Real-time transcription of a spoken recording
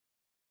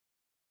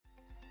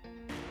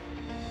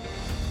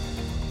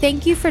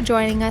Thank you for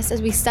joining us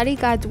as we study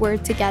God's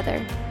Word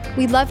together.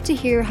 We'd love to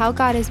hear how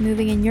God is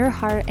moving in your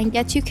heart and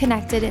get you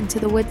connected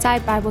into the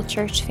Woodside Bible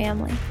Church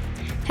family.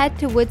 Head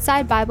to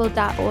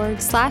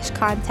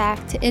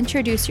woodsidebible.org/contact to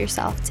introduce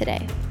yourself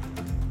today.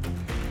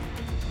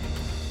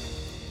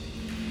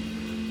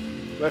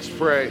 Let's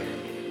pray.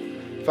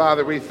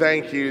 Father, we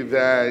thank you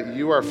that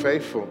you are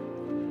faithful,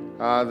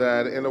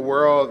 that in a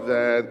world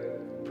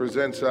that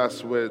presents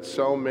us with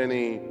so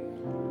many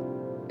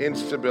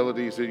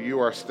instabilities, that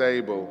you are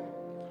stable.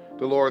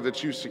 The Lord,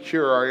 that you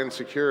secure our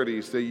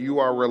insecurities, that you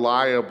are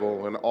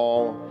reliable in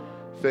all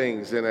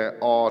things and at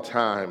all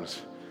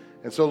times.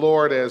 And so,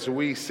 Lord, as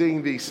we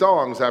sing these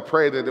songs, I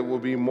pray that it will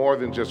be more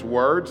than just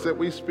words that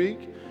we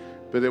speak,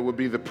 but it would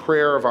be the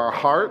prayer of our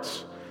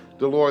hearts.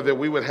 The Lord, that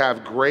we would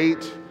have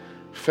great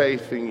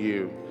faith in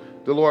you.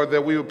 The Lord,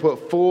 that we would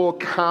put full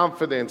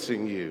confidence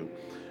in you,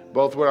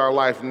 both with our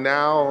life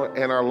now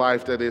and our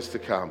life that is to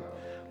come.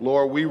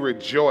 Lord, we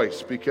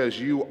rejoice because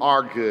you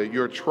are good.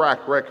 Your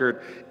track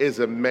record is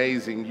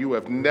amazing. You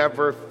have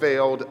never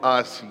failed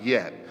us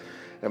yet.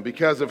 And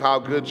because of how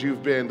good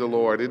you've been, the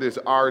Lord, it is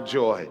our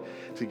joy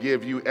to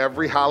give you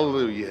every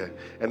hallelujah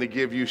and to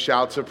give you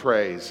shouts of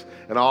praise.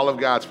 And all of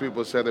God's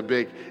people said a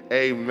big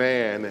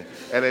amen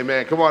and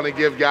amen. Come on and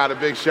give God a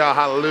big shout,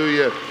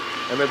 hallelujah,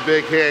 and a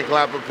big hand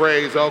clap of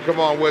praise. Oh, come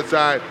on,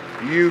 Woodside.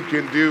 You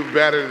can do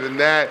better than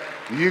that.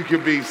 You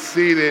can be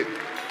seated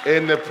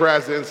in the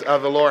presence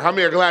of the Lord. How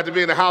many are glad to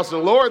be in the house of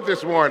the Lord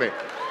this morning?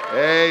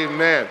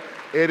 Amen.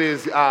 It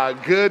is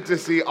good to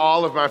see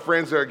all of my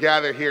friends that are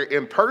gathered here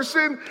in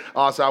person.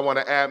 Also, I want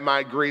to add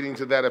my greeting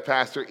to that of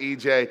Pastor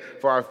EJ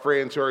for our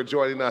friends who are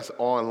joining us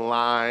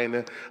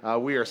online.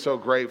 We are so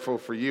grateful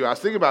for you. I was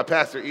thinking about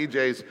Pastor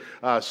EJ's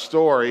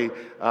story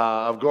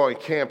of going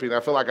camping. I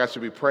feel like I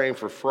should be praying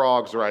for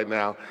frogs right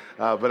now,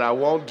 but I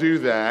won't do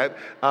that.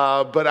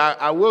 But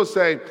I will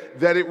say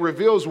that it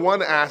reveals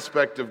one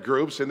aspect of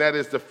groups, and that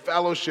is the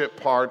fellowship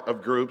part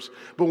of groups.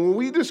 But when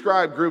we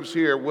describe groups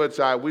here at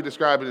Woodside, we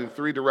describe it in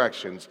three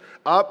directions: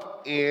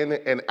 up, in,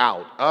 and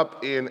out.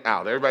 Up, in,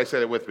 out. Everybody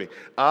say it with me.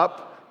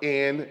 Up,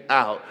 in,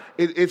 out.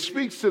 It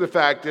speaks to the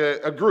fact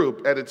that a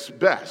group at its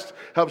best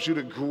helps you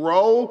to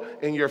grow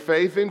in your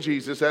faith in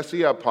Jesus, that's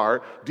the up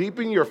part,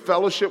 deepen your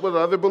fellowship with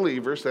other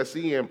believers, that's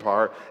the in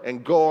part,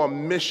 and go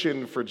on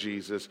mission for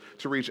Jesus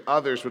to reach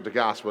others with the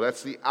gospel,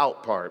 that's the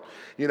out part.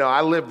 You know,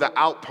 I lived the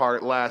out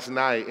part last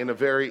night in a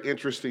very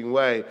interesting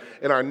way.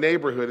 In our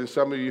neighborhood, and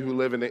some of you who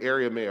live in the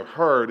area may have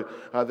heard,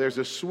 there's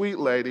a sweet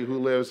lady who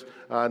lives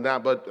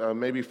not but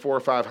maybe 4 or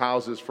 5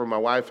 houses from my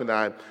wife and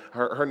I.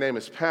 Her name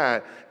is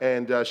Pat,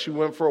 and she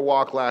went for a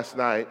walk last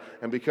night,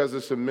 and because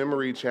of some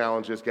memory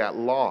challenges, got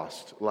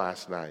lost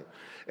last night.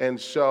 And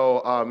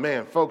so,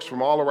 folks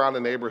from all around the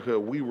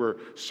neighborhood, we were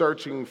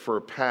searching for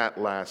Pat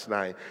last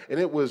night. And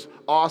it was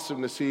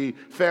awesome to see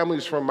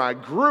families from my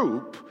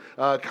group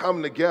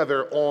come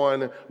together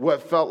on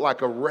what felt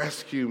like a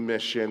rescue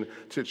mission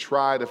to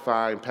try to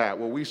find Pat.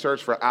 Well, we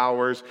searched for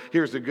hours.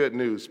 Here's the good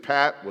news.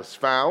 Pat was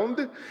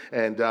found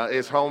and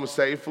is home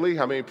safely.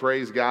 How many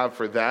praise God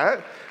for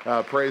that?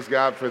 Praise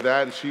God for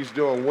that. And she's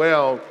doing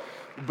well.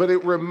 But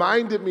it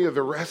reminded me of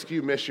the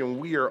rescue mission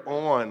we are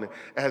on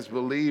as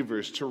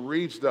believers to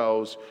reach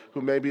those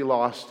who may be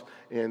lost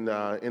in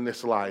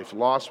this life,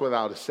 lost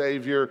without a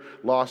Savior,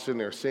 lost in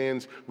their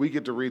sins. We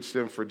get to reach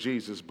them for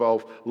Jesus,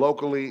 both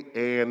locally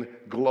and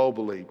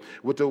globally.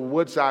 With the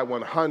Woodside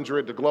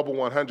 100, the Global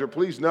 100,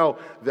 please know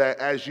that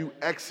as you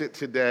exit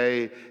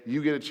today,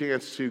 you get a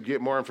chance to get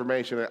more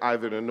information at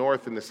either the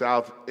north and the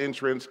south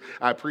entrance.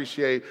 I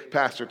appreciate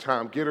Pastor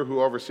Tom Gitter,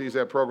 who oversees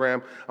that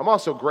program. I'm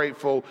also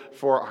grateful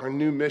for our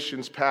new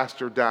missions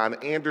pastor, Don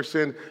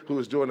Anderson, who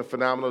is doing a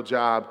phenomenal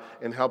job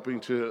in helping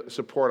to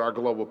support our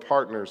global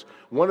partners.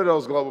 One of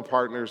those global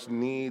partners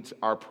needs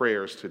our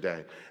prayers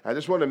today. I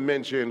just want to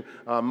mention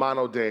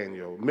Mano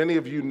Daniel. Many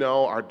of you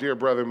know our dear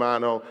brother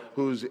Mano,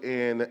 who's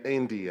in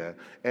India,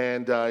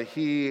 and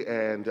he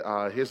and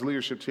his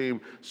leadership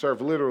team serve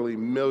literally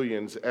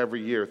millions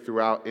every year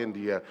throughout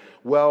India.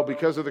 Well,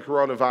 because of the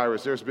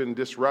coronavirus, there's been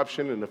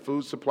disruption in the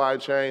food supply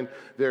chain.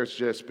 There's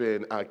just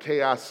been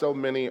chaos. So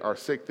many are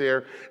sick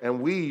there,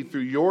 and we,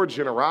 through your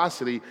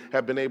generosity,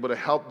 have been able to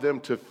help them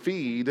to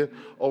feed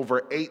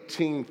over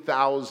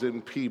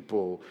 18,000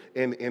 people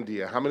in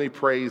India. How many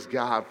praise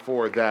God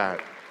for that?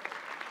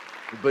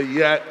 But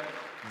yet,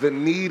 the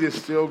need is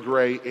still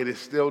great. It is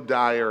still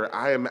dire.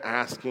 I am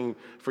asking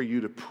for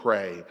you to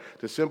pray,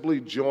 to simply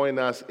join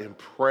us in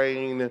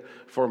praying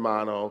for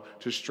Mano,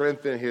 to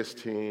strengthen his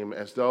team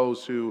as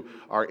those who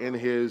are in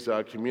his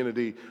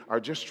community are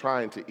just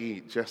trying to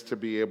eat, just to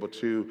be able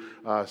to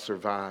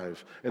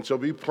survive. And so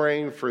be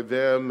praying for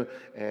them,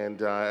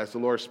 and as the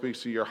Lord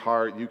speaks to your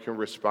heart, you can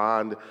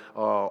respond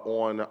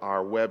on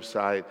our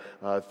website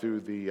through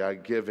the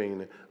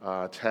giving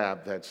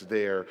tab that's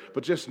there.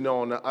 But just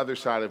know on the other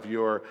side of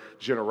your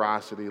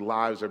generosity,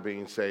 lives are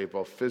being saved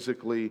both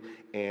physically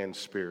and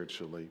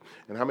spiritually.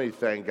 And how many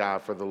thank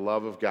God for the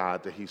love of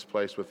God that he's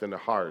placed within the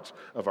hearts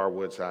of our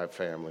Woodside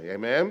family?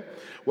 Amen?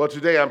 Well,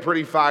 today I'm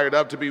pretty fired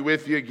up to be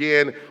with you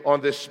again on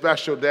this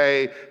special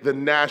day, the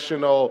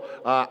National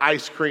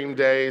Ice Cream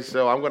Day.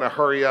 So I'm going to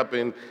hurry up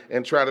and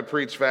try to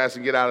preach fast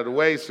and get out of the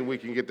way so we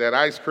can get that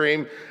ice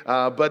cream.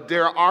 But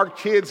there are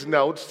kids'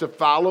 notes to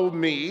follow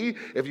me.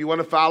 If you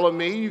want to follow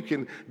me, you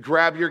can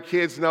grab your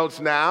kids'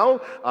 notes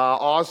now.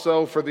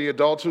 Also, for the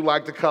adults who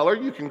like the color,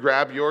 you can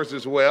grab yours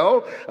as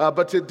well.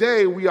 But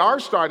today, we are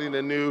starting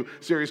a new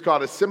series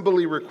called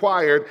Assembly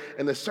Required,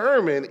 and the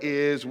sermon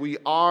is We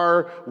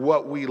Are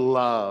What We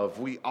Love.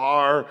 We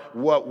are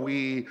what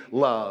we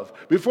love.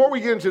 Before we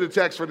get into the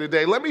text for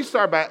today, let me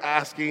start by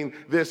asking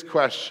this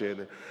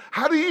question.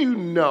 How do you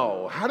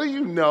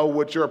know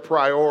what your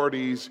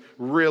priorities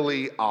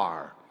really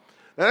are?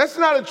 Now, that's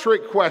not a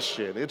trick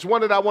question. It's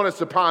one that I want us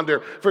to ponder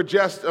for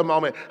just a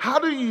moment. How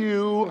do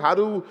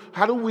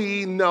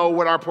we know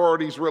what our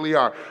priorities really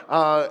are?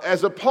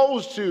 As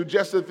opposed to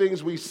just the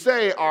things we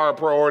say are a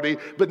priority,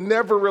 but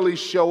never really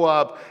show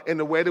up in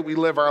the way that we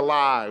live our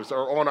lives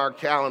or on our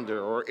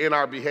calendar or in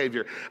our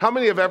behavior. How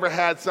many have ever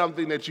had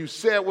something that you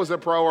said was a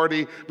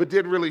priority, but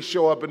didn't really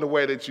show up in the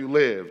way that you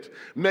lived?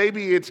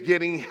 Maybe it's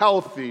getting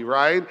healthy,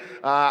 right?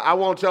 I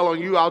won't tell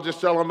on you, I'll just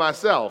tell on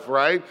myself,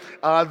 right?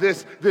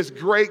 This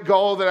great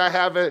goal that I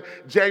have at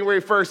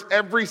January 1st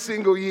every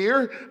single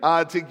year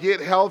to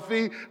get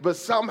healthy, but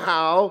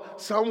somehow,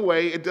 some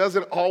way, it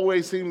doesn't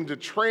always seem to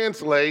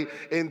translate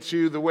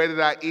into the way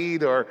that I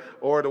eat or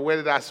the way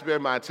that I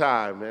spend my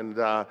time. And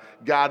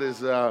God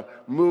is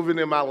moving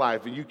in my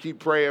life, and you keep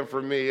praying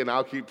for me, and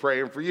I'll keep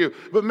praying for you.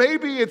 But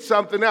maybe it's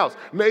something else.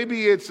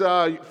 Maybe it's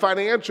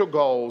financial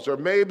goals, or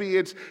maybe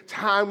it's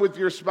time with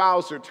your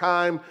spouse or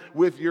time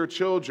with your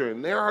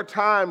children. There are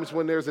times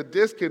when there's a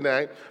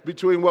disconnect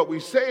between what we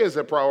say is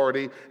a priority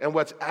and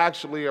what's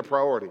actually a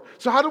priority.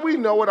 So how do we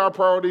know what our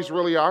priorities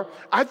really are?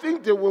 I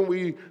think that when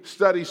we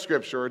study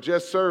Scripture or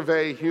just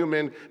survey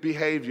human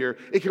behavior,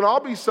 it can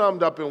all be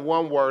summed up in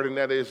one word, and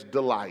that is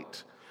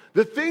delight.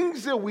 The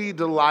things that we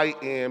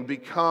delight in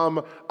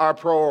become our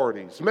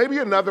priorities. Maybe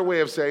another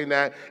way of saying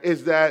that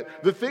is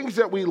that the things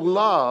that we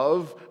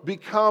love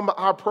become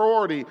our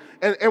priority.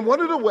 And one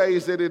of the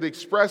ways that it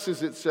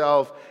expresses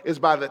itself is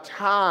by the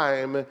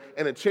time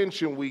and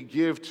attention we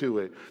give to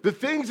it. The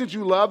things that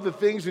you love, the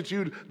things that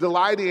you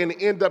delight in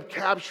end up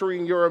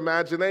capturing your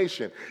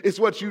imagination. It's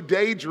what you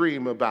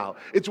daydream about.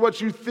 It's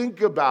what you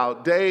think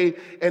about day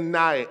and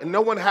night. And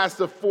no one has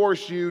to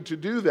force you to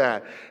do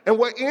that. And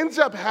what ends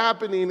up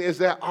happening is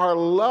that our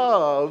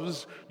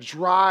loves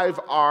drive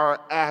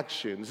our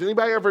actions.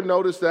 Anybody ever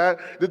notice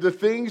that? That the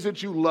things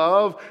that you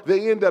love,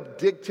 they end up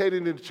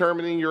dictating and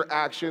determining your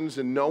actions,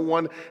 and no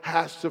one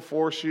has to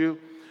force you?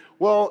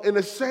 Well, in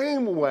the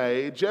same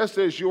way, just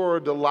as your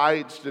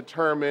delights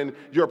determine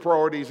your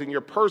priorities in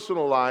your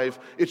personal life,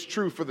 it's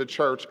true for the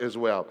church as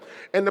well.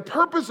 And the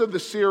purpose of the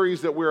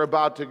series that we're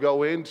about to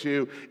go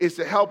into is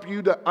to help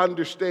you to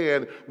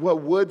understand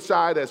what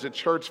Woodside as a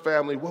church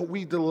family, what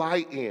we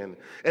delight in,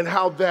 and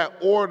how that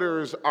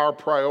orders our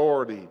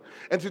priority.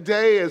 And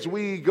today, as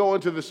we go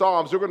into the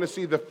Psalms, we're going to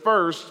see the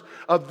first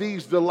of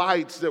these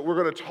delights that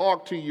we're going to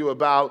talk to you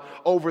about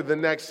over the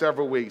next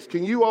several weeks.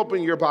 Can you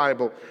open your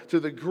Bible to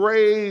the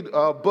great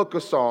book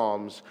of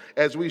Psalms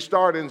as we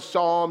start in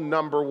Psalm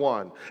number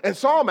 1. And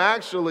Psalm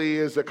actually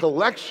is a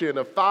collection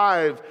of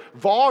 5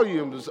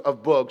 volumes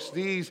of books,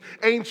 these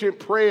ancient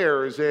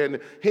prayers and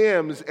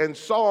hymns and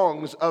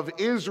songs of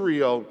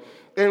Israel.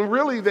 And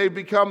really, they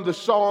become the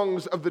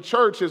songs of the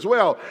church as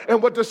well.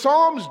 And what the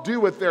Psalms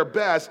do at their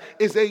best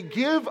is they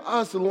give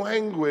us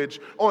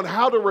language on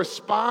how to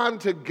respond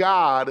to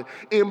God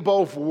in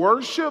both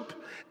worship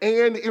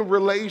and in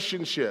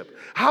relationship.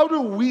 How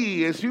do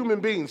we as human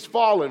beings,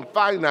 fallen,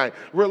 finite,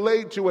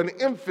 relate to an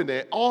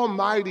infinite,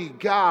 almighty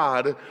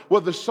God?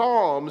 Well, the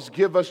Psalms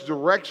give us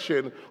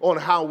direction on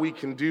how we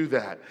can do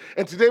that.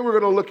 And today we're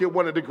going to look at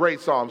one of the great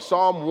Psalms,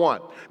 Psalm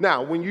 1.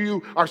 Now, when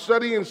you are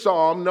studying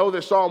Psalm, know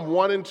that Psalm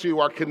 1 and 2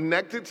 are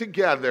connected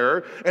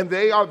together, and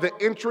they are the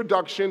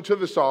introduction to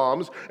the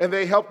Psalms, and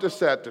they help to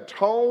set the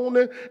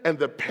tone and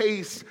the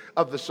pace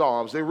of the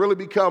Psalms. They really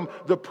become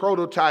the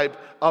prototype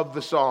of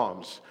the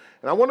Psalms.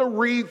 And I want to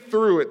read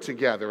through it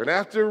together. And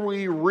after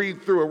we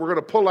read through it, we're going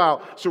to pull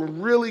out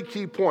some really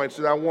key points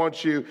that I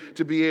want you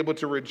to be able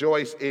to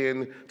rejoice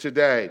in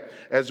today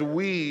as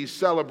we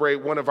celebrate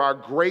one of our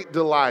great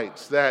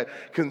delights that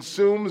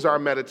consumes our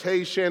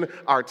meditation,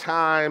 our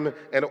time,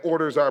 and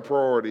orders our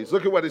priorities.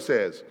 Look at what it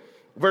says.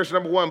 Verse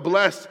number 1,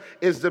 blessed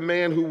is the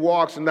man who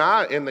walks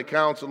not in the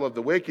counsel of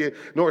the wicked,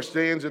 nor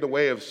stands in the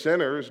way of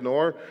sinners,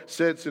 nor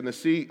sits in the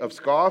seat of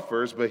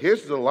scoffers, but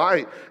his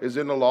delight is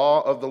in the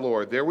law of the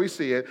Lord. There we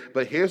see it,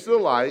 but his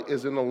delight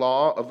is in the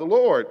law of the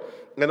Lord.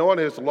 And on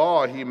his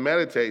law he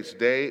meditates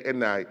day and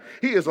night.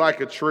 He is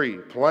like a tree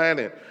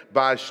planted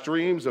by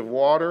streams of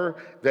water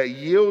that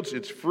yields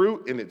its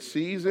fruit in its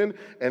season,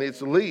 and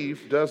its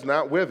leaf does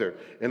not wither.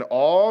 In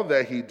all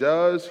that he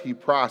does, he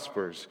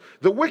prospers.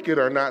 The wicked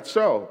are not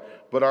so,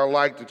 but are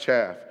like the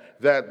chaff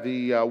that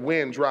the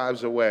wind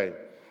drives away.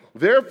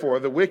 Therefore,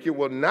 the wicked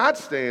will not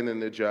stand in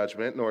the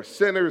judgment, nor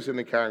sinners in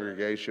the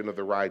congregation of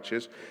the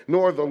righteous,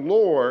 for the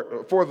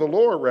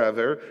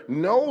Lord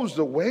knows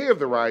the way of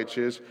the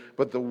righteous,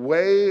 but the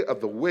way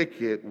of the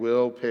wicked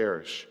will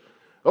perish.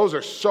 Those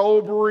are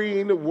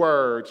sobering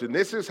words, and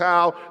this is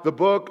how the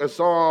book of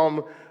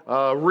Psalm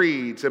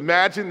reads.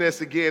 Imagine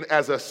this again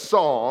as a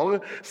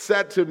song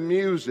set to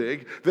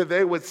music that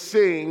they would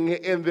sing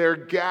in their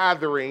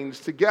gatherings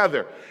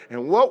together.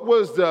 And what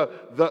was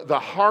the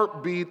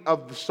heartbeat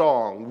of the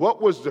song?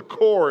 What was the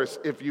chorus,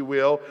 if you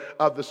will,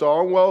 of the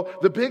song? Well,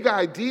 the big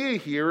idea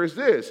here is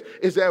this,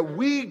 is that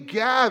we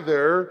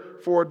gather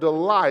for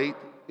delight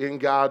in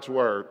God's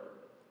word.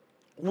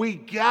 We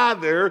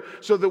gather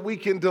so that we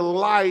can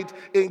delight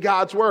in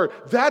God's word.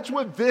 That's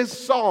what this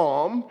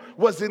psalm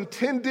was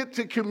intended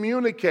to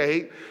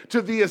communicate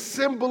to the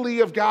assembly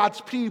of God's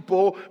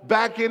people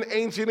back in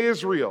ancient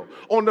Israel.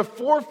 On the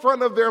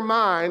forefront of their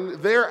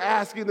mind, they're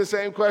asking the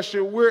same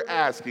question we're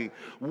asking.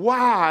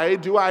 Why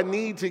do I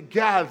need to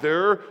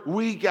gather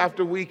week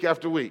after week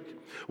after week?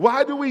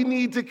 Why do we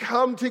need to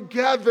come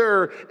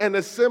together and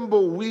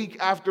assemble week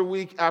after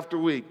week after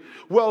week?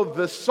 Well,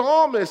 the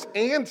psalmist's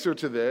answer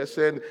to this,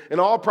 and in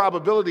all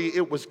probability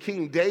it was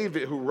King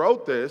David who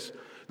wrote this,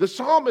 the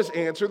psalmist's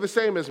answer, the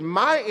same as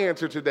my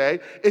answer today,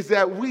 is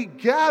that we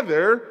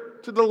gather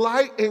to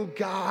delight in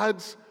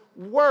God's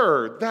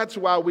word. That's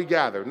why we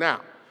gather.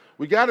 Now,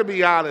 we got to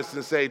be honest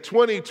and say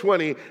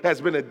 2020 has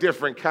been a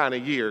different kind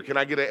of year. Can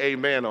I get an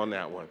amen on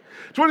that one?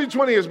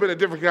 2020 has been a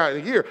different kind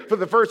of year. For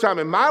the first time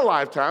in my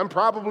lifetime,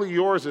 probably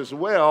yours as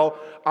well,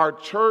 our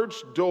church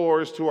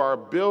doors to our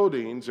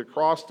buildings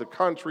across the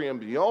country and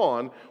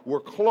beyond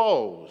were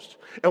closed.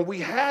 And we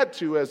had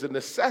to, as a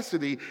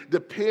necessity,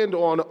 depend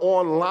on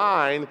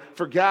online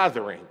for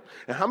gathering.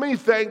 And how many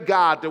thank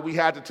God that we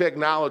had the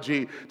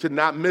technology to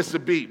not miss a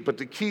beat, but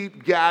to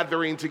keep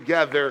gathering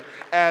together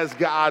as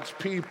God's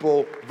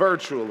people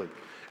virtually?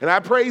 And I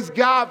praise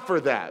God for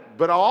that.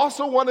 But I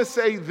also want to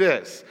say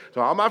this to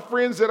all my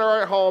friends that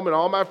are at home and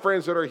all my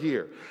friends that are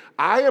here.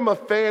 I am a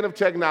fan of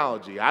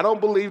technology. I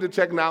don't believe that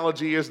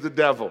technology is the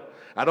devil.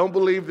 I don't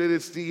believe that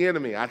it's the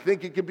enemy. I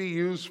think it can be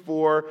used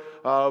for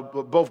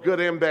both good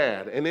and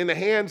bad. And in the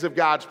hands of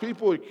God's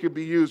people, it could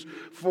be used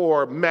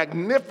for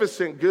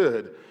magnificent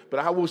good. But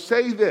I will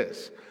say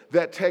this,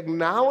 that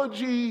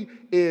technology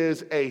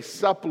is a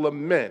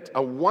supplement,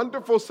 a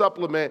wonderful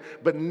supplement,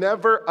 but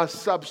never a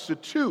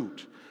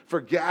substitute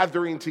for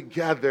gathering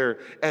together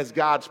as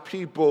God's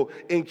people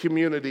in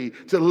community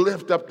to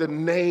lift up the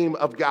name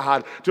of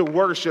God, to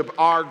worship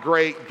our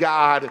great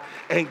God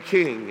and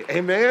King.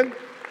 Amen?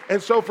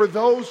 And so for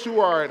those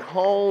who are at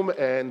home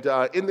and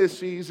in this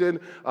season,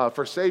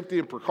 for safety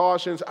and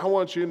precautions, I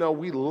want you to know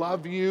we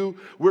love you.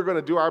 We're going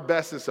to do our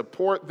best to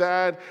support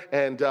that,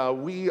 and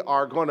we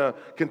are going to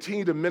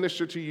continue to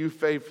minister to you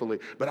faithfully.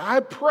 But I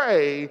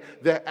pray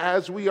that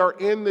as we are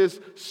in this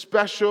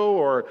special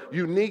or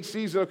unique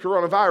season of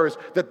coronavirus,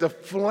 that the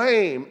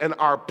flame and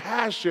our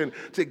passion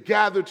to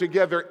gather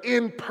together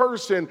in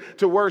person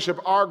to worship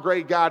our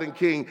great God and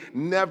King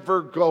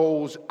never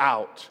goes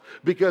out,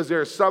 because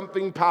there's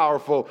something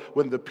powerful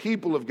when the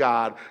people of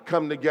God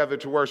come together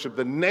to worship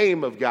the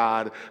name of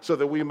God so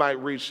that we might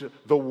reach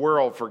the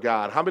world for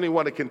God. How many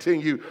want to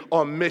continue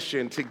on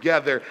mission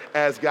together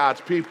as God's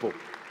people?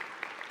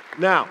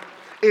 Now,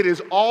 it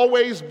has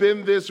always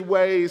been this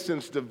way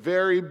since the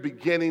very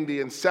beginning,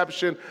 the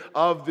inception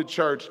of the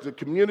church. The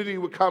community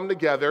would come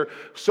together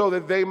so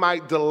that they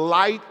might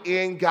delight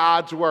in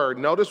God's word.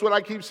 Notice what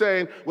I keep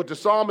saying, what the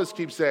psalmist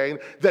keeps saying,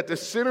 that the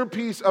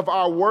centerpiece of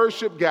our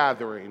worship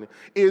gathering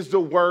is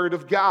the word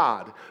of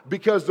God,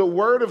 because the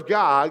word of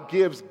God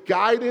gives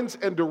guidance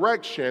and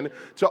direction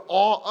to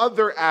all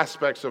other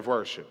aspects of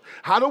worship.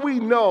 How do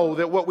we know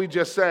that what we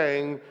just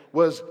sang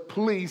was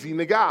pleasing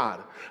to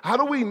God? How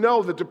do we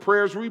know that the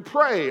prayers we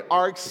pray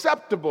are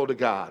acceptable to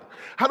God?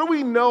 How do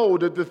we know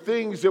that the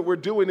things that we're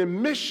doing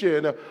in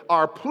mission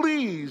are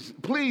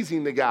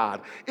pleasing to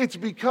God? It's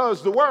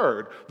because the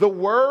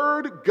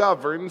Word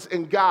governs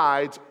and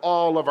guides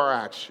all of our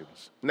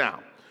actions. Now,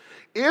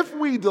 if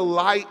we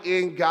delight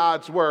in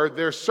God's Word,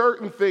 there are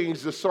certain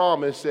things the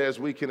psalmist says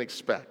we can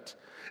expect.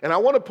 And I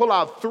want to pull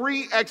out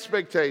 3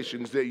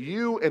 expectations that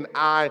you and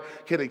I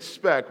can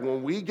expect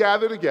when we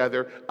gather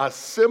together,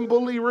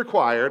 assembly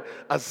required,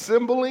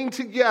 assembling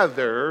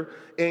together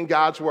in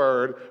God's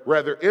word,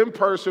 whether in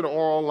person or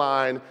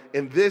online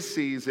in this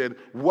season.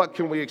 What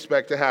can we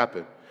expect to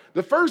happen?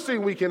 The first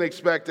thing we can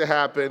expect to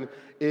happen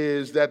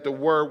is that the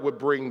word would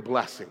bring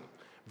blessing.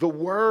 The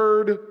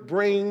word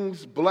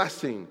brings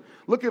blessing.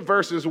 Look at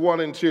verses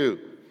 1 and 2.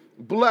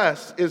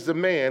 Blessed is the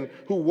man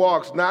who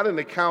walks not in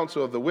the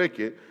counsel of the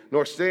wicked,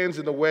 nor stands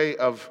in the way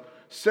of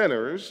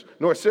sinners,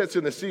 nor sits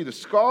in the seat of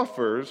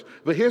scoffers,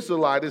 but his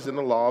delight is in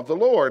the law of the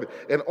Lord,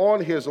 and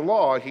on his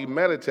law he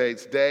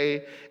meditates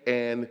day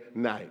and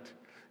night.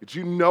 Did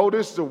you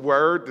notice the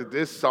word that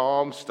this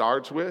psalm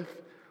starts with?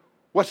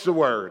 What's the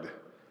word?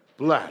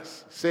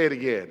 Bless. Say it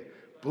again.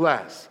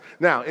 Bless.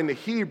 Now, in the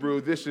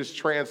Hebrew, this is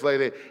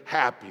translated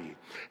happy.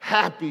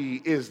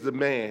 Happy is the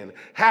man.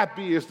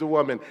 Happy is the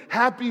woman.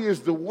 Happy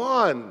is the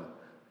one.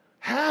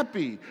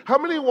 Happy. How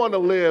many want to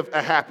live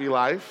a happy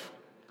life?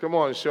 Come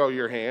on, show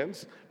your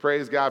hands.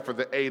 Praise God for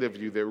the 8 of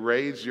you that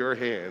raised your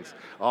hands.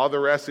 All the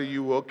rest of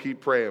you will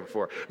keep praying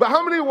for. But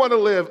how many want to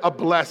live a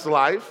blessed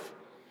life?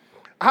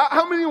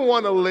 How many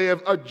want to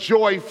live a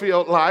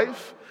joy-filled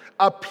life?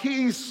 A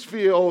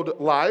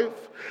peace-filled life?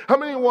 How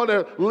many want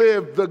to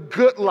live the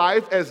good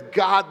life as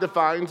God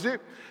defines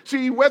it?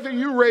 See, whether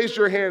you raise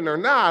your hand or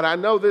not, I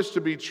know this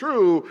to be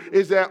true,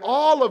 is that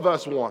all of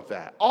us want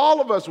that. All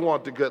of us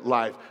want the good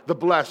life, the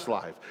blessed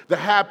life, the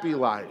happy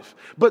life.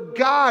 But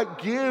God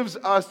gives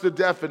us the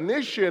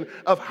definition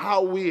of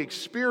how we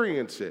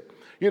experience it.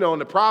 You know, in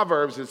the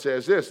Proverbs, it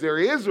says this: there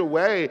is a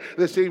way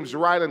that seems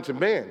right unto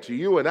man, to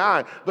you and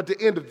I, but the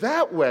end of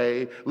that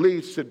way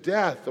leads to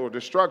death or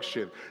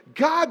destruction.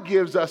 God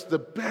gives us the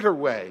better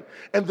way,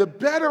 and the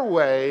better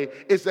way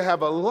is to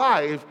have a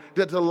life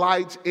that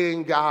delights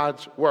in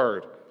God's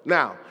word.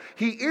 Now,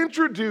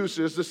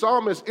 the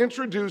psalmist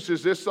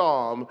introduces this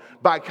psalm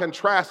by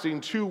contrasting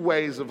 2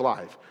 ways of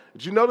life.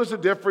 Did you notice the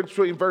difference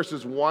between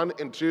verses 1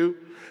 and 2?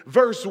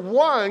 Verse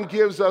 1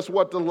 gives us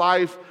what the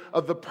life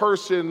of the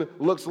person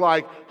looks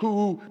like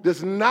who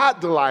does not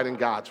delight in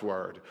God's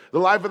word. The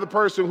life of the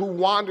person who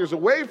wanders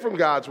away from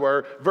God's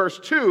word. Verse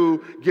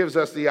 2 gives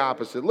us the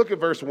opposite. Look at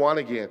verse 1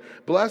 again.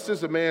 Blessed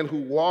is the man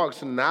who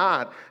walks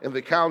not in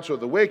the counsel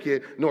of the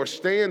wicked, nor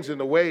stands in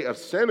the way of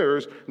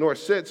sinners, nor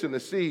sits in the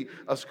seat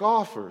of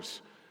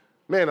scoffers.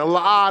 Man, a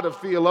lot of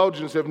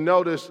theologians have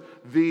noticed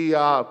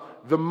the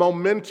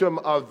momentum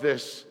of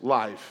this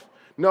life.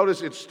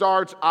 Notice it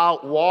starts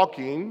out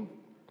walking,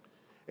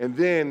 and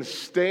then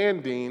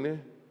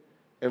standing,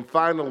 and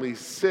finally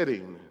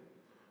sitting.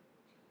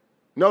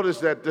 Notice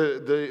that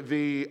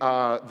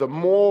the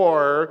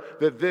more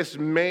that this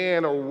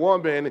man or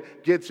woman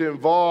gets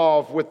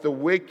involved with the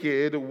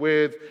wicked,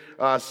 with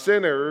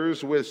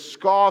sinners, with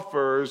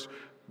scoffers,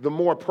 the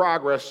more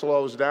progress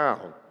slows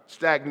down.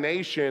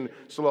 Stagnation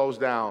slows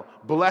down.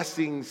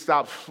 Blessing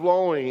stops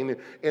flowing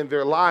in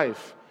their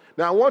life.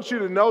 Now, I want you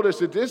to notice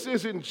that this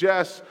isn't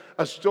just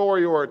a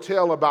story or a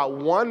tale about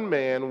one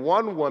man,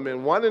 one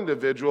woman, one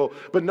individual,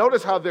 but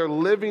notice how they're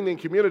living in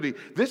community.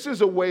 This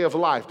is a way of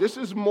life. This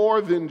is more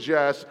than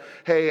just,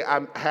 hey,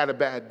 I had a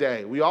bad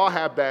day. We all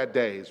have bad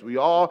days. We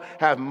all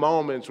have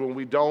moments when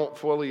we don't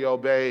fully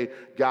obey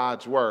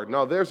God's word.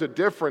 No, there's a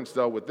difference,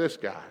 though, with this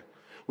guy.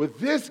 With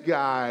this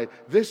guy,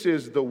 this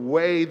is the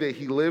way that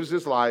he lives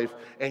his life,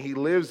 and he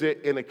lives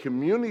it in a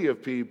community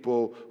of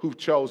people who've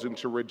chosen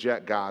to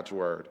reject God's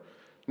word.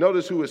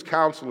 Notice who his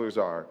counselors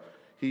are.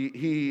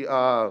 He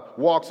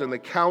walks in the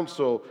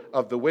counsel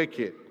of the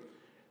wicked.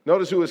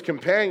 Notice who his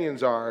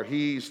companions are.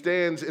 He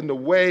stands in the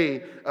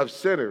way of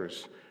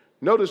sinners.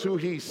 Notice who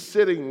he's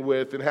sitting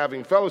with and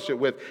having fellowship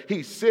with.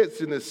 He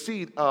sits in the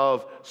seat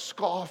of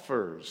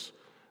scoffers,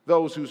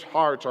 those whose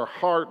hearts are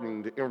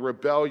hardened in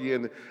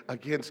rebellion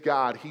against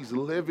God. He's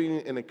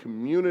living in a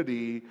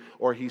community,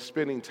 or he's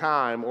spending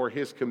time, or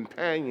his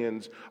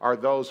companions are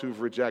those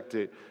who've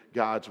rejected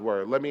God's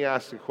word. Let me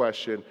ask the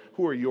question,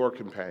 who are your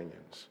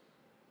companions?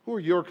 Who are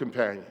your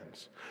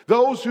companions?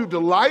 Those who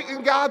delight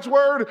in God's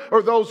word,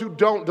 or those who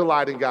don't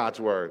delight in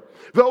God's word?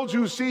 Those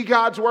who see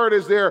God's word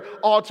as their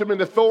ultimate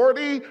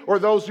authority, or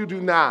those who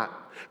do not?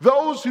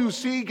 Those who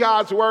see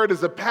God's word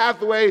as a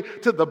pathway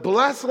to the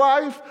blessed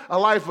life, a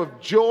life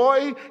of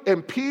joy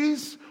and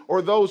peace,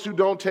 or those who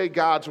don't take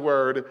God's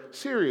word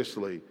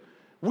seriously?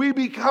 We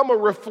become a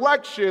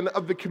reflection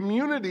of the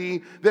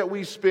community that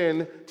we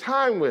spend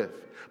time with.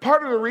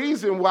 Part of the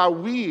reason why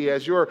we,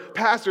 as your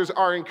pastors,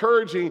 are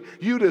encouraging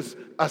you to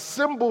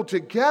assemble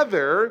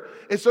together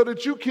is so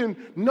that you can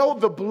know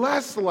the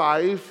blessed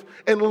life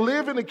and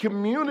live in a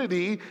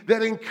community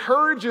that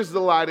encourages the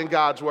delight in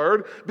God's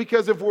word.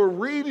 Because if we're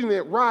reading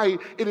it right,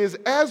 it is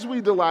as we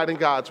delight in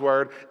God's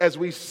word, as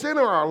we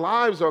center our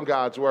lives on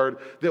God's word,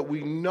 that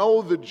we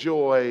know the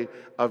joy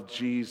of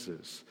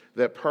Jesus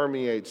that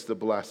permeates the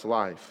blessed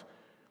life.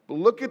 But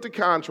look at the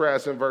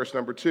contrast in verse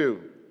number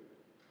 2.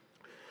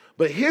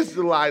 But his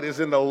delight is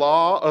in the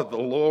law of the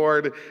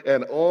Lord,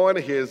 and on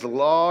his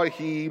law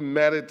he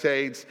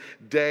meditates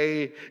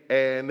day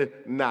and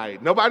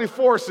night. Nobody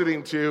forcing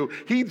him to.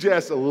 He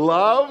just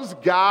loves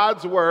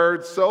God's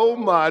word so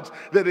much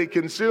that it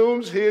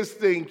consumes his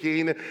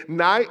thinking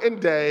night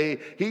and day.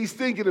 He's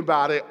thinking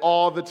about it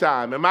all the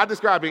time. Am I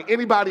describing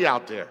anybody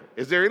out there?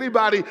 Is there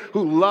anybody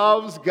who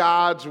loves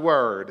God's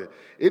word?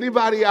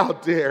 Anybody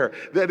out there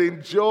that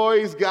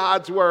enjoys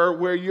God's word,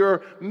 where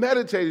you're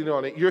meditating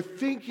on it? You're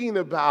thinking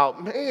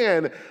about,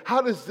 man,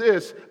 how does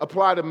this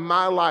apply to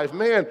my life?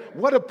 Man,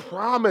 what a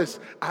promise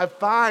I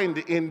find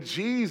in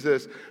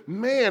Jesus.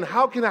 Man,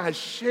 how can I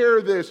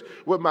share this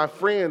with my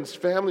friends,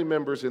 family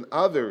members, and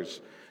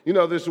others? You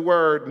know, this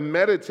word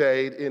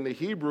meditate in the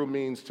Hebrew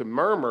means to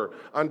murmur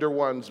under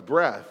one's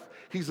breath.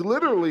 He's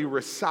literally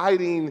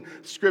reciting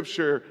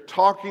Scripture,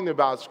 talking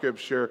about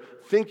Scripture,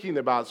 thinking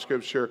about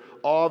Scripture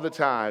all the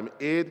time.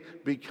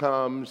 It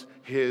becomes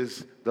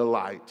his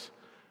delight.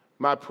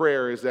 My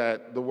prayer is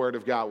that the Word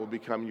of God will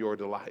become your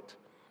delight,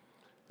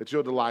 that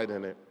you'll delight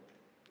in it,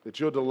 that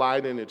you'll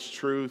delight in its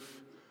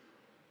truth,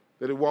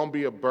 that it won't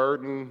be a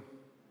burden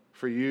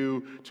for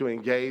you to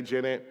engage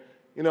in it.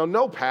 You know,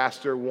 no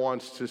pastor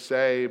wants to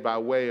say by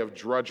way of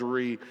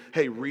drudgery,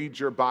 hey, read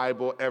your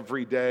Bible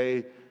every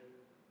day.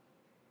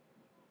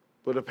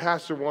 But a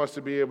pastor wants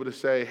to be able to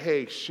say,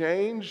 hey,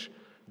 exchange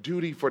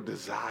duty for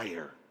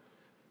desire.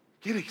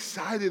 Get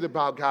excited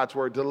about God's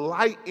word.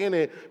 Delight in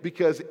it,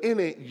 because in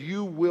it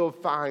you will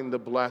find the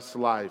blessed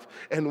life.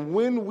 And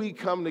when we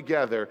come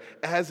together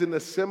as an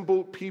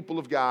assembled people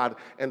of God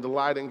and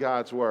delight in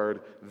God's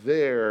word,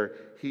 there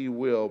he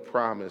will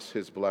promise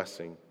his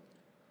blessing.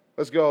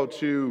 Let's go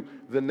to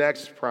the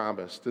next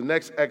promise, the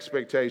next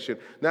expectation.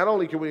 Not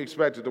only can we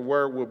expect that the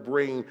word will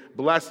bring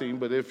blessing,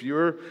 but if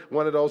you're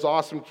one of those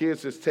awesome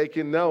kids that's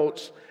taking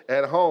notes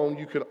at home,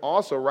 you can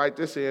also write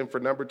this in for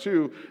number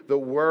 2. The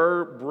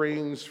word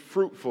brings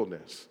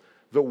fruitfulness.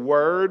 The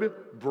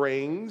word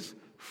brings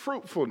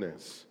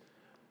fruitfulness.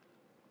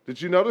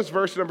 Did you notice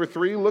verse number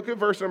 3? Look at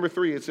verse number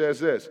 3. It says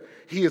this: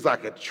 he is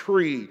like a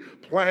tree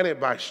planted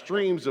by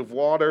streams of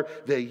water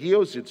that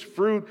yields its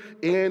fruit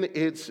in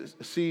its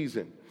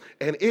season.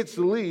 And its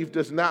leaf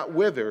does not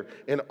wither.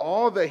 In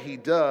all that he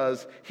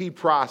does, he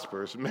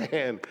prospers.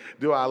 Man,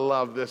 do I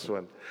love this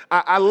one.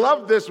 I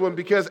love this one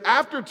because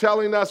after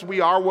telling us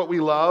we are what we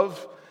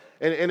love,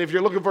 and if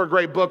you're looking for a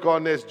great book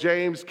on this,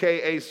 James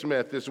K.A.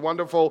 Smith, this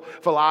wonderful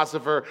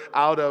philosopher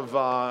out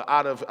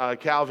of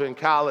Calvin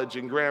College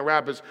in Grand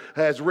Rapids,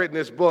 has written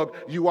this book,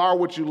 You Are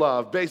What You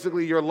Love.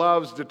 Basically, your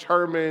loves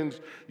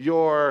determines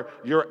your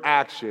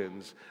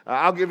actions.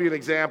 I'll give you an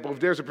example. If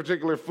there's a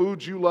particular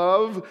food you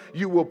love,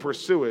 you will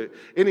pursue it.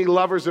 Any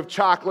lovers of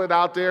chocolate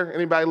out there?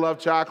 Anybody love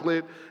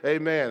chocolate?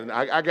 Amen.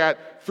 I got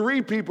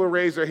 3 people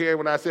raise their hand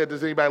when I said,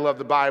 does anybody love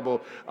the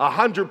Bible?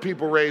 100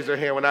 people raised their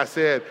hand when I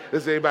said,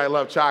 does anybody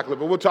love chocolate?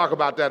 But we'll talk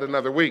about that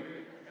another week.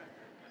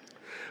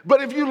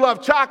 But if you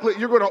love chocolate,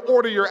 you're going to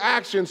order your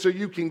actions so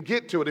you can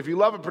get to it. If you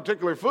love a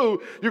particular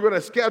food, you're going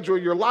to schedule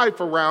your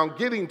life around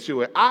getting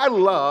to it. I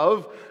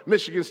love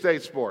Michigan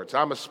State sports.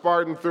 I'm a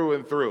Spartan through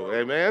and through.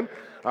 Amen?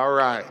 All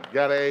right.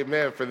 Got an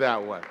amen for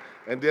that one.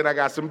 And then I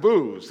got some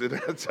booze, and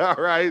that's all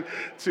right,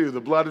 too. The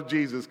blood of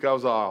Jesus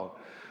covers all.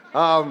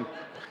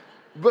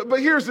 But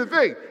here's the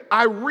thing.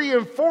 I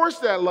reinforce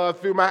that love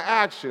through my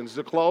actions.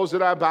 The clothes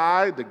that I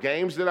buy, the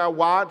games that I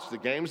watch, the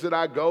games that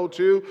I go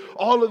to,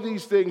 all of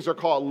these things are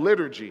called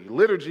liturgy.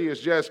 Liturgy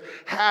is just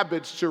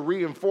habits to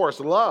reinforce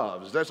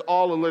loves. That's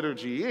all a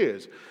liturgy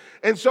is.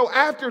 And so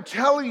after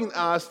telling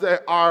us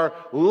that our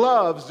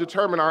loves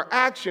determine our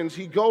actions,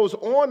 he goes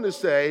on to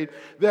say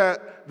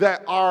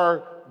that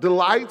our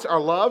delights, our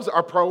loves,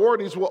 our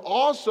priorities will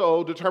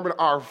also determine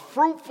our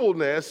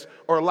fruitfulness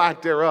or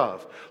lack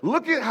thereof.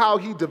 Look at how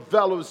he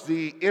develops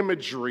the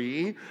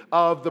imagery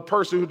of the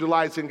person who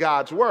delights in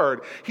God's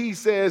word. He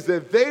says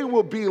that they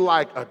will be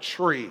like a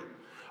tree,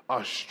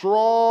 a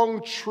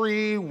strong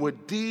tree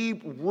with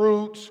deep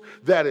roots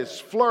that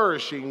is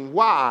flourishing.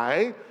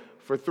 Why?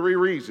 For 3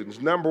 reasons.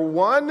 Number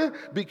 1,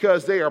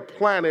 because they are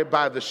planted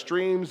by the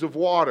streams of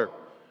water.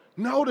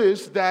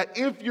 Notice that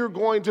if you're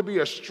going to be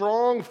a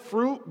strong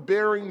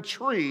fruit-bearing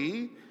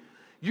tree,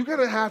 you're going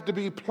to have to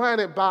be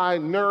planted by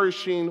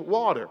nourishing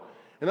water.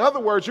 In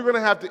other words, you're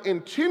going to have to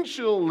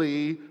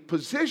intentionally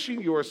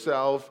position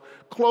yourself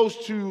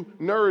close to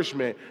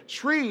nourishment.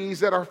 Trees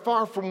that are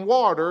far from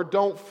water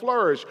don't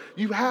flourish.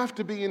 You have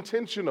to be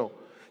intentional.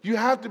 You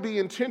have to be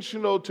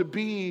intentional to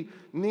be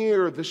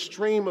near the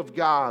stream of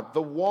God,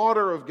 the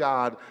water of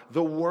God,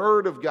 the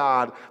word of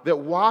God that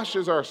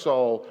washes our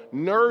soul,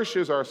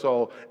 nourishes our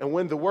soul. And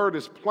when the word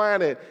is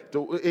planted,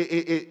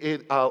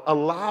 it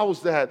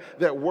allows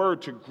that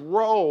word to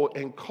grow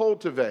and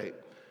cultivate.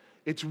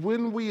 It's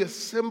when we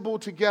assemble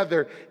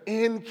together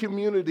in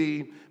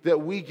community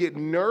that we get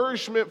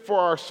nourishment for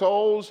our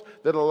souls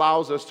that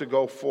allows us to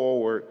go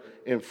forward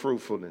in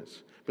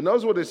fruitfulness. But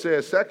notice what it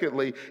says.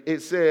 Secondly,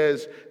 it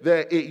says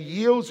that it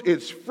yields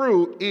its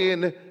fruit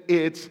in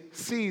its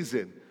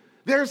season.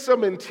 There's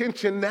some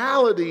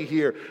intentionality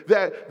here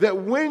that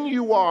when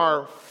you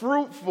are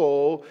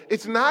fruitful,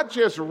 it's not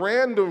just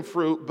random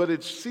fruit, but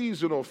it's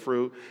seasonal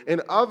fruit.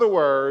 In other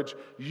words,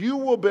 you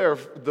will bear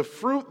the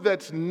fruit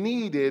that's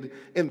needed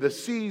in the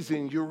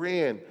season you're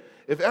in.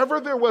 If ever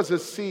there was a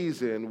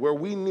season where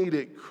we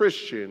needed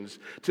Christians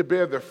to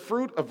bear the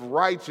fruit of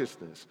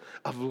righteousness,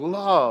 of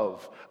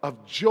love,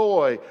 of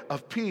joy,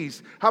 of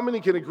peace, how many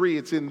can agree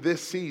it's in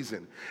this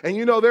season? And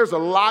you know, there's a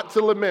lot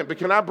to lament, but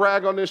can I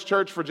brag on this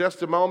church for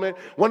just a moment?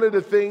 One of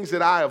the things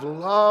that I have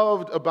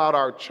loved about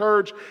our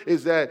church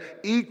is that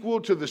equal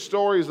to the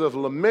stories of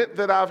lament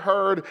that I've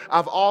heard,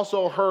 I've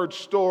also heard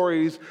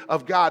stories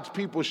of God's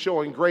people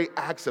showing great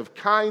acts of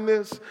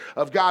kindness,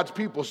 of God's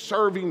people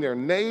serving their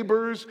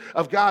neighbors,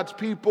 of God's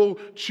people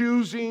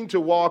choosing to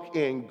walk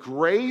in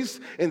grace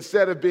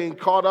instead of being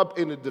caught up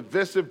in the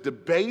divisive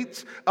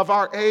debates of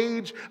our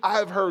age.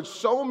 I've heard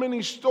so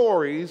many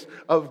stories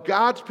of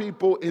God's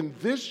people in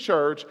this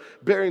church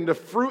bearing the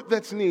fruit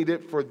that's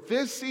needed for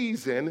this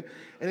season,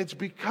 and it's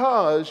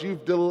because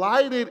you've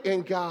delighted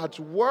in God's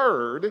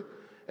word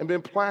and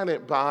been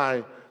planted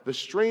by the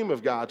stream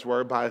of God's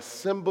word by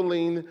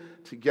assembling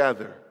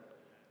together.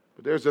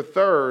 But there's a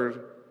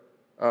third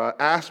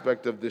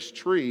aspect of this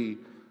tree.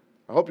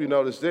 I hope you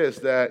notice this,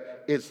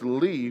 that its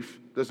leaf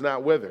does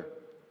not wither.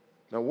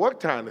 Now, what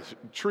kind of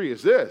tree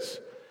is this?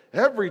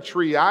 Every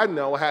tree I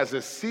know has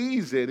a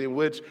season in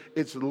which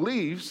its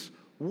leaves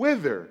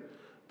wither.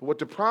 But what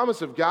the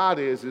promise of God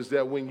is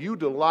that when you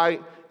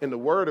delight in the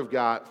word of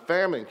God,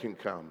 famine can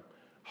come,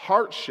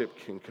 hardship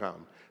can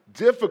come,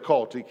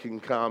 difficulty can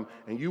come,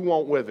 and you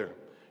won't wither.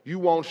 You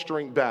won't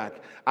shrink back.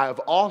 I have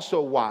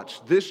also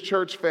watched this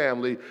church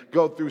family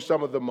go through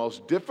some of the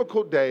most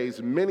difficult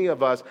days many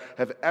of us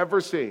have ever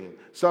seen.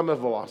 Some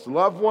have lost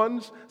loved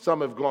ones.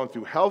 Some have gone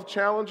through health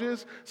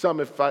challenges. Some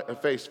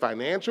have faced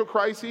financial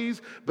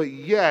crises. But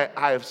yet,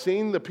 I have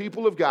seen the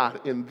people of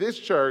God in this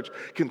church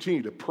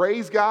continue to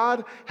praise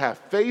God, have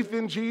faith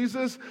in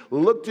Jesus,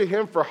 look to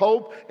Him for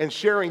hope, and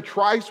sharing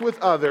Christ with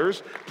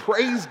others.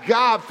 Praise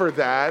God for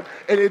that.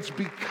 And it's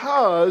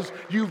because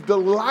you've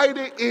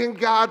delighted in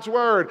God's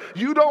word.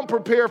 You don't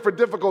prepare for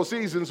difficult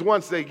seasons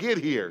once they get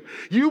here.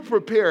 You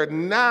prepare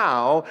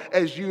now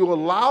as you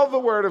allow the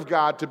word of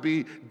God to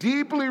be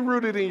deeply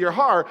rooted in your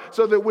heart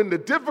so that when the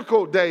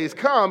difficult days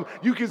come,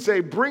 you can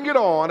say, bring it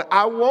on.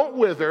 I won't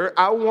wither.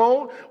 I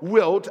won't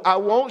wilt. I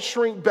won't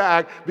shrink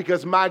back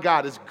because my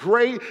God is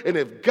great. And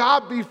if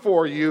God be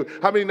for you,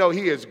 how many know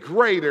He is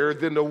greater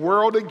than the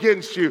world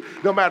against you?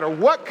 No matter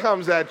what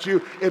comes at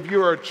you, if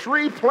you're a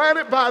tree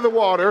planted by the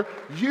water,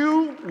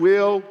 you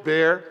will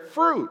bear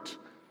fruit.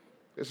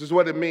 This is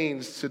what it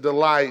means to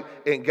delight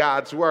in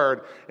God's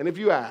word. And if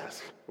you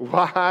ask,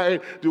 why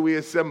do we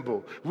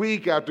assemble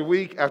week after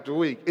week after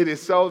week? It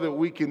is so that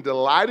we can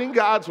delight in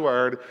God's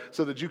word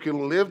so that you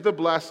can live the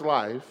blessed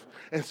life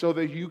and so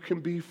that you can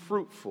be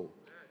fruitful.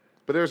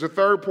 But there's a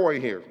third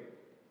point here,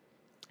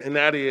 and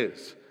that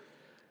is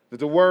that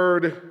the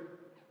word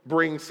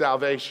brings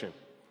salvation.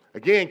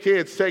 Again,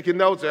 kids taking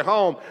notes at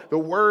home, the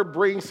word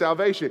brings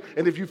salvation.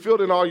 And if you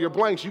filled in all your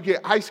blanks, you get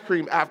ice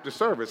cream after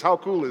service. How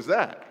cool is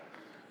that?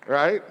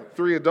 Right?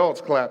 3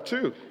 adults clap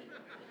too.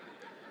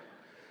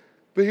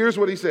 But here's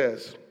what he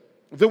says.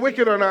 The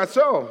wicked are not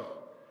so,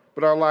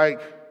 but are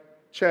like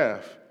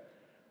chaff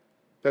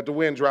that the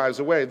wind drives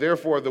away.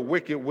 Therefore, the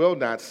wicked will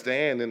not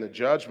stand in the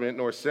judgment,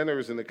 nor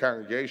sinners in the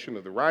congregation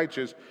of the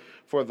righteous.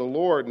 For the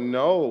Lord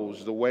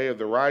knows the way of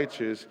the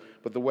righteous,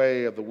 but the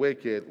way of the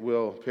wicked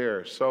will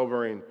perish.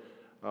 Sobering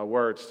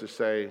words to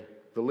say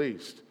the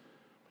least.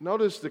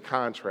 Notice the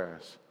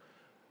contrast.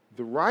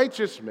 The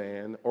righteous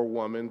man or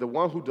woman, the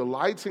one who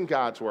delights in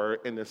God's word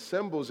and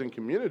assembles in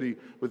community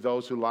with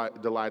those who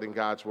delight in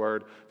God's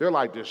word, they're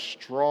like this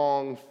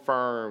strong,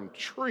 firm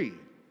tree.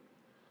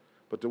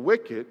 But the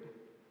wicked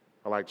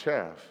are like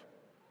chaff,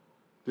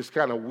 this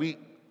kind of wheat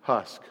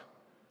husk.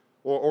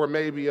 Or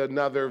maybe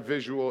another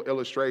visual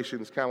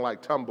illustration is kind of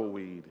like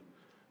tumbleweed,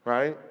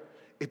 right?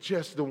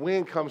 The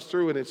wind comes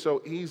through and it's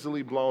so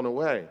easily blown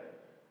away.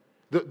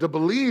 The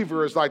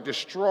believer is like the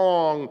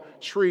strong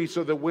tree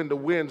so that when the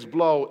winds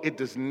blow, it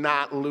does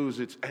not lose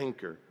its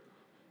anchor.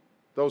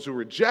 Those who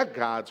reject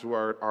God's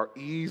word are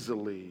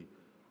easily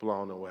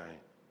blown away.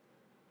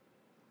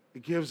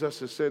 It gives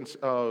us a sense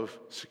of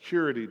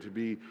security to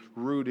be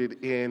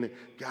rooted in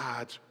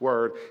God's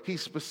word. He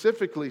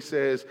specifically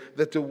says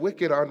that the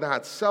wicked are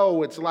not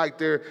so. It's like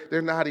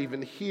they're not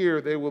even here.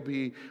 They will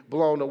be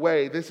blown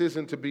away. This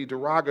isn't to be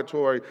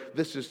derogatory.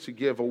 This is to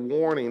give a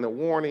warning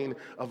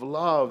of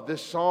love.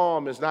 This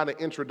psalm is not an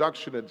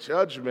introduction to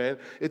judgment.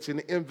 It's an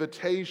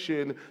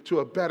invitation to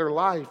a better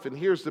life. And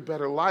here's the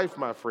better life,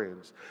 my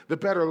friends. The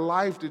better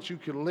life that you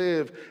can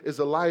live is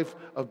a life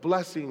of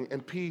blessing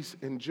and peace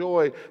and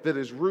joy that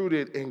is rooted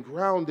and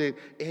grounded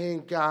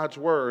in God's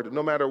word.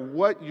 No matter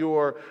what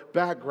your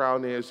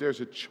background is,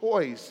 there's a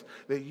choice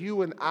that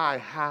you and I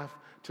have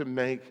to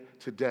make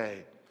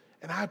today.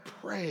 And I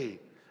pray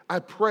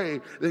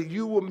that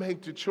you will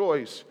make the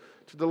choice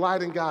to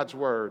delight in God's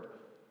word,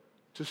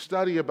 to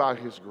study about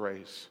His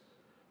grace,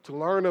 to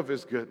learn of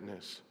His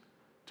goodness,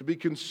 to be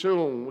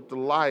consumed with the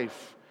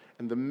life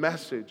and the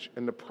message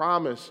and the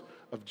promise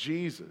of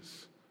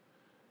Jesus,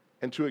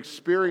 and to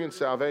experience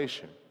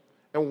salvation.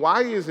 And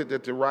why is it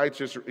that the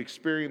righteous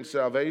experience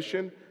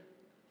salvation?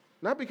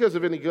 Not because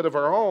of any good of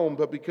our own,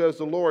 but because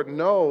the Lord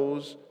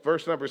knows,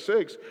 verse number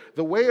 6,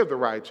 the way of the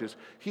righteous.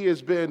 He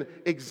has been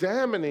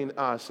examining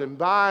us, and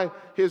by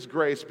His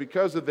grace,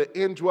 because of the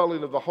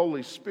indwelling of the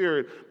Holy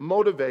Spirit,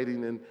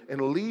 motivating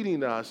and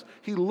leading us,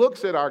 He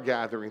looks at our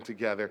gathering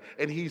together,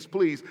 and He's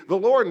pleased. The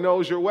Lord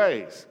knows your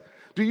ways.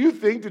 Do you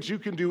think that you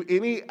can do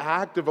any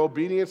act of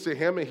obedience to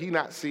Him and He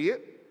not see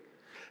it?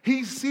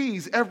 He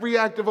sees every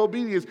act of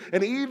obedience,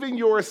 and even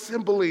your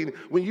assembling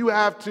when you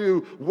have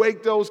to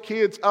wake those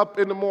kids up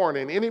in the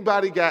morning.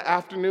 Anybody got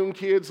afternoon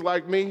kids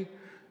like me?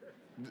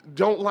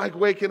 Don't like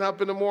waking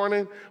up in the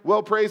morning?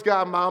 Well, praise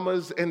God,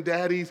 mamas and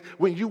daddies.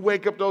 When you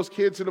wake up those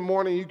kids in the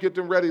morning, you get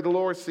them ready, the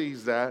Lord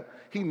sees that.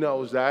 He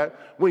knows that.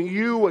 When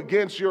you,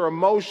 against your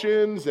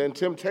emotions and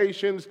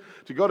temptations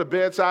to go to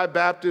Bedside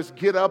Baptist,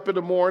 get up in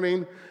the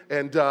morning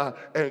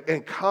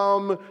and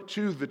come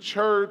to the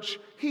church,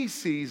 He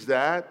sees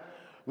that.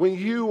 When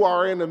you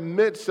are in the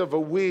midst of a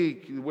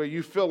week where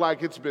you feel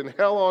like it's been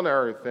hell on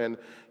earth and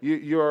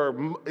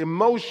your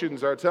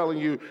emotions are telling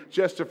you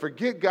just to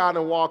forget God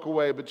and walk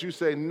away, but you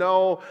say,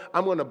 no,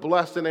 I'm going to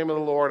bless the name of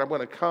the Lord. I'm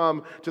going to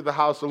come to the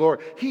house of the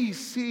Lord. He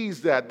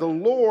sees that. The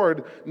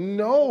Lord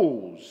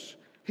knows.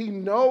 He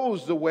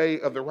knows the way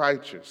of the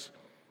righteous,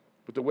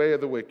 but the way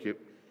of the wicked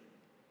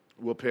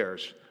will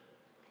perish.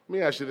 Let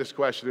me ask you this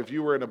question. If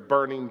you were in a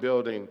burning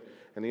building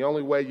and the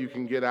only way you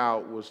can get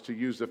out was to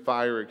use the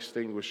fire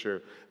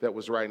extinguisher that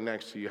was right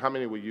next to you, how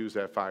many would use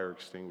that fire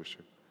extinguisher?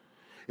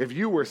 If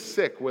you were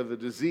sick with a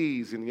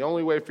disease and the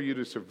only way for you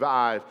to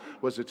survive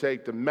was to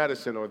take the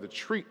medicine or the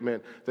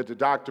treatment that the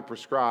doctor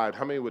prescribed,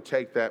 how many would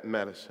take that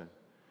medicine?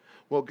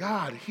 Well,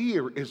 God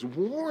here is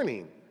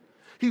warning.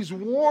 He's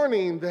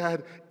warning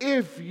that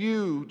if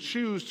you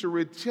choose to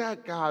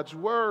reject God's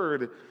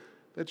word,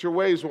 that your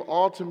ways will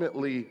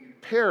ultimately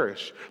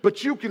perish.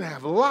 But you can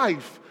have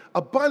life,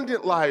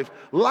 abundant life,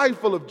 life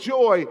full of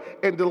joy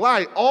and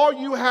delight. All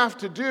you have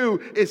to do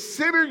is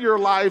center your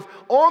life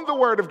on the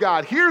Word of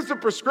God. Here's the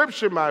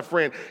prescription, my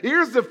friend.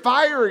 Here's the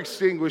fire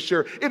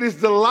extinguisher. It is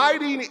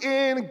delighting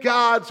in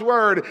God's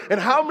Word. And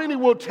how many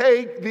will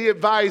take the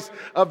advice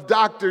of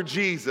Dr.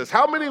 Jesus?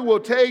 How many will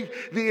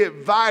take the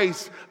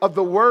advice of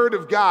the Word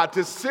of God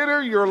to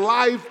center your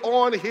life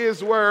on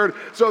His Word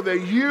so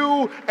that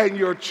you and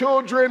your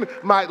children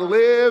might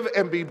live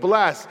and be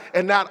blessed?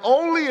 And not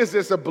only is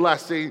this a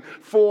blessing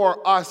for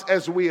us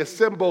as we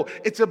assemble,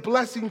 it's a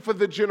blessing for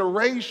the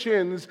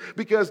generations,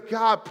 because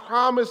God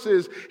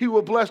promises He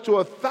will bless to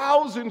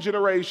 1,000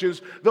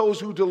 generations those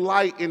who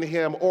delight in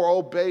Him or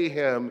obey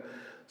Him.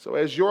 So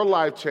as your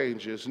life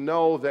changes,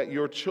 know that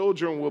your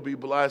children will be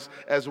blessed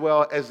as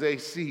well as they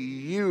see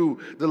you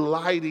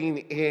delighting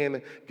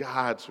in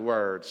God's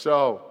word.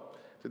 So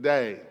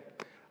today,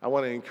 I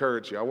want to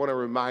encourage you. I want to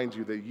remind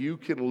you that you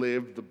can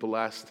live the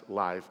blessed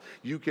life.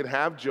 You can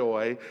have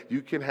joy.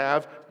 You can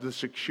have the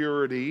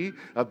security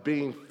of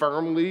being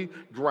firmly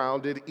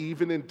grounded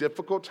even in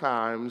difficult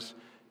times.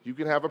 You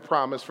can have a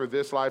promise for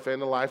this life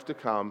and the life to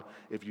come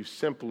if you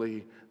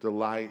simply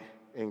delight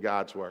in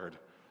God's word.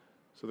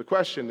 So the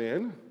question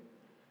then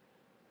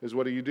is,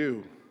 what do you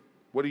do?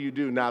 What do you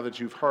do now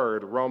that you've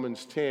heard?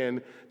 Romans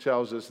 10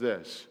 tells us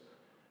this,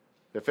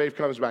 that faith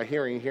comes by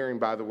hearing, hearing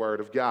by the word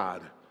of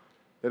God.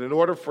 That in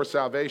order for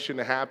salvation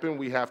to happen,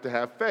 we have to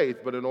have faith.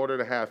 But in order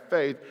to have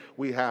faith,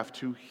 we have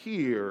to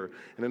hear.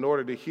 And in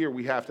order to hear,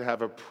 we have to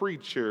have a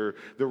preacher.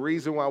 The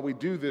reason why we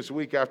do this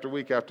week after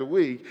week after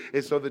week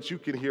is so that you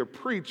can hear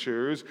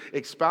preachers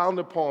expound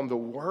upon the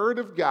Word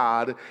of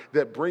God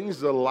that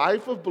brings the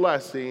life of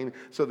blessing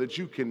so that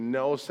you can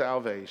know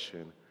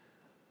salvation.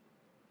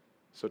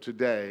 So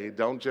today,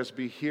 don't just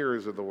be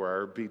hearers of the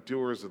Word, be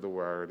doers of the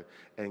Word,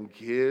 and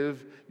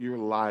give your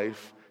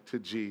life to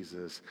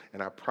Jesus,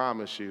 and I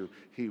promise you,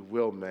 He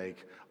will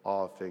make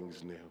all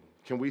things new.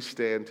 Can we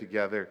stand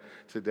together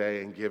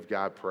today and give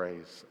God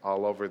praise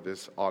all over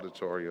this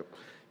auditorium?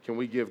 Can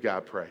we give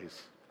God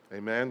praise?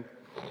 Amen.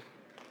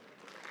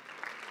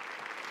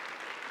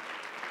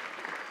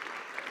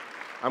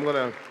 I'm going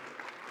to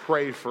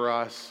pray for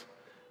us,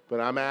 but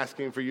I'm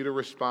asking for you to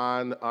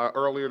respond.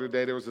 Earlier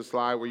today, there was a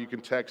slide where you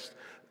can text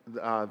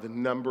the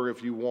number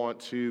if you want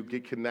to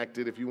get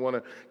connected, if you want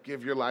to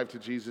give your life to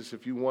Jesus,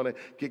 if you want to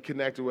get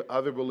connected with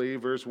other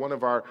believers. One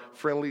of our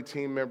friendly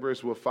team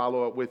members will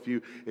follow up with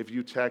you if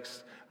you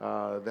text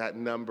that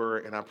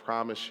number, and I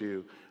promise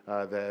you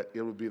that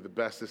it will be the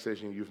best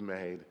decision you've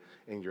made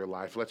in your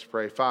life. Let's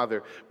pray.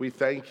 Father, we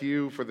thank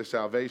you for the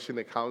salvation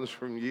that comes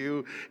from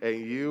you and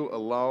you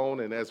alone.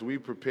 And as we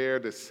prepare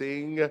to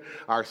sing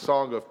our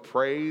song of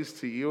praise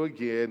to you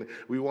again,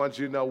 we want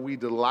you to know we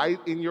delight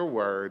in your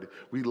word.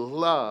 We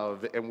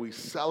love and we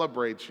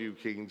celebrate you,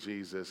 King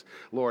Jesus.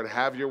 Lord,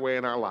 have your way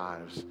in our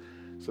lives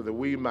so that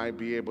we might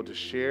be able to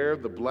share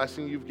the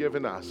blessing you've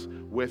given us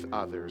with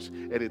others.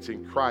 And it's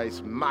in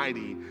Christ's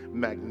mighty,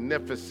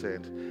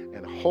 magnificent,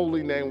 and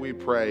holy name we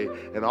pray.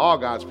 And all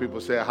God's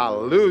people say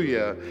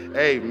hallelujah,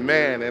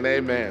 amen, and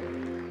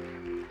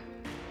amen.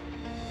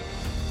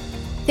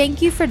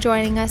 Thank you for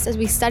joining us as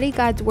we study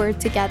God's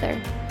Word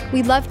together.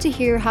 We'd love to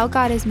hear how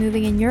God is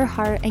moving in your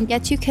heart and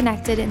get you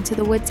connected into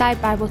the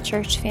Woodside Bible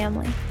Church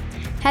family.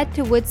 Head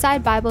to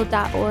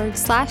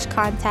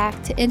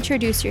woodsidebible.org/contact to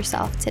introduce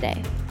yourself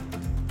today.